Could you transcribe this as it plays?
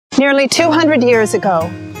Nearly 200 years ago,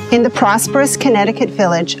 in the prosperous Connecticut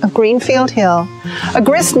village of Greenfield Hill, a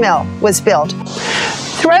grist mill was built.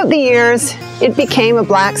 Throughout the years, it became a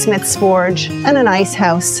blacksmith's forge and an ice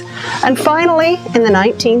house, and finally, in the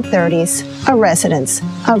 1930s, a residence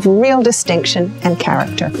of real distinction and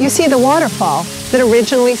character. You see the waterfall that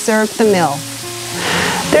originally served the mill.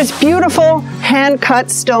 There's beautiful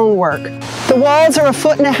hand-cut stonework. The walls are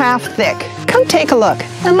 1.5 feet thick. Come take a look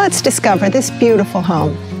and let's discover this beautiful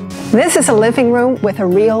home. This is a living room with a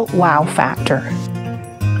real wow factor.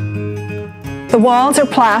 The walls are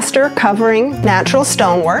plaster covering natural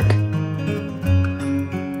stonework.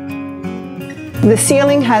 The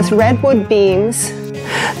ceiling has redwood beams.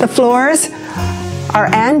 The floors are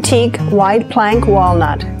antique wide plank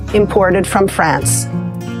walnut imported from France.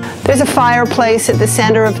 There's a fireplace at the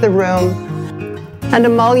center of the room and a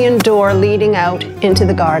mullioned door leading out into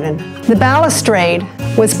the garden. The balustrade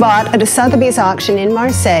was bought at a Sotheby's auction in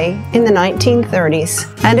Marseille in the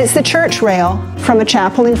 1930s, and it's the church rail from a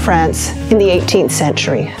chapel in France in the 18th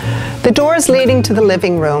century. The doors leading to the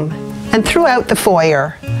living room and throughout the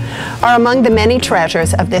foyer are among the many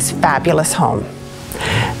treasures of this fabulous home.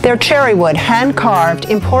 They're cherry wood, hand-carved,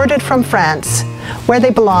 imported from France, where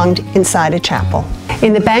they belonged inside a chapel.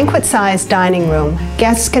 In the banquet-sized dining room,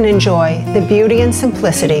 guests can enjoy the beauty and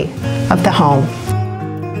simplicity of the home.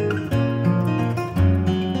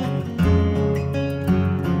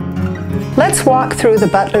 Let's walk through the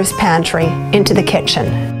butler's pantry into the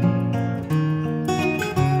kitchen.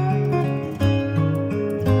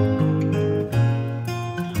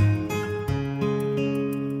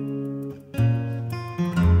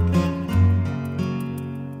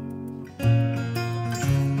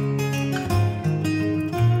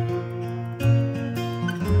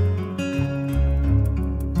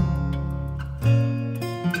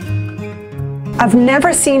 I've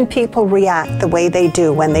never seen people react the way they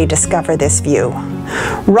do when they discover this view.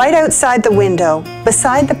 Right outside the window,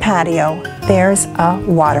 beside the patio, there's a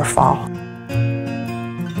waterfall.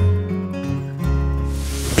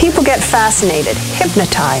 People get fascinated,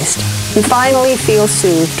 hypnotized, and finally feel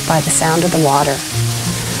soothed by the sound of the water.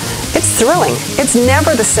 It's thrilling. It's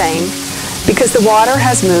never the same because the water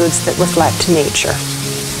has moods that reflect nature.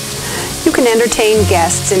 You can entertain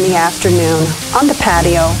guests in the afternoon on the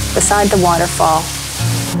patio beside the waterfall.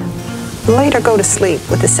 Later go to sleep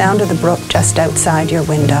with the sound of the brook just outside your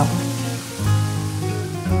window.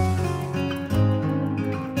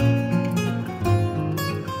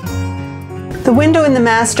 The window in the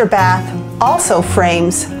master bath also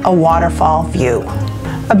frames a waterfall view.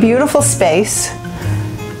 A beautiful space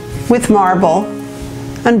with marble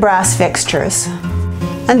and brass fixtures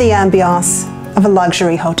and the ambiance of a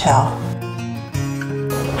luxury hotel.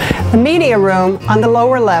 The media room on the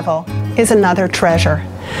lower level is another treasure.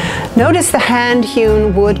 Notice the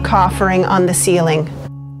hand-hewn wood coffering on the ceiling.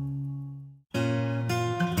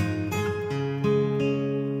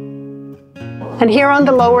 And here on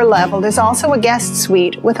the lower level, there's also a guest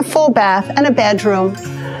suite with a full bath and a bedroom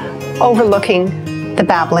overlooking the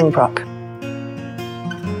babbling brook.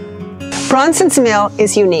 Bronson's Mill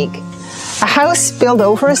is unique. A house built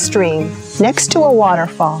over a stream next to a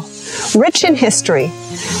waterfall, rich in history,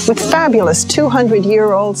 with fabulous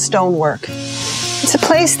 200-year-old stonework. It's a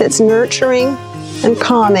place that's nurturing and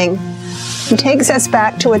calming and takes us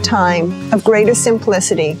back to a time of greater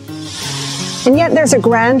simplicity. And yet there's a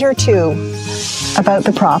grandeur, too, about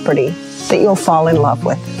the property that you'll fall in love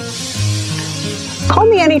with. Call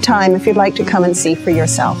me anytime if you'd like to come and see for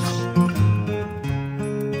yourself.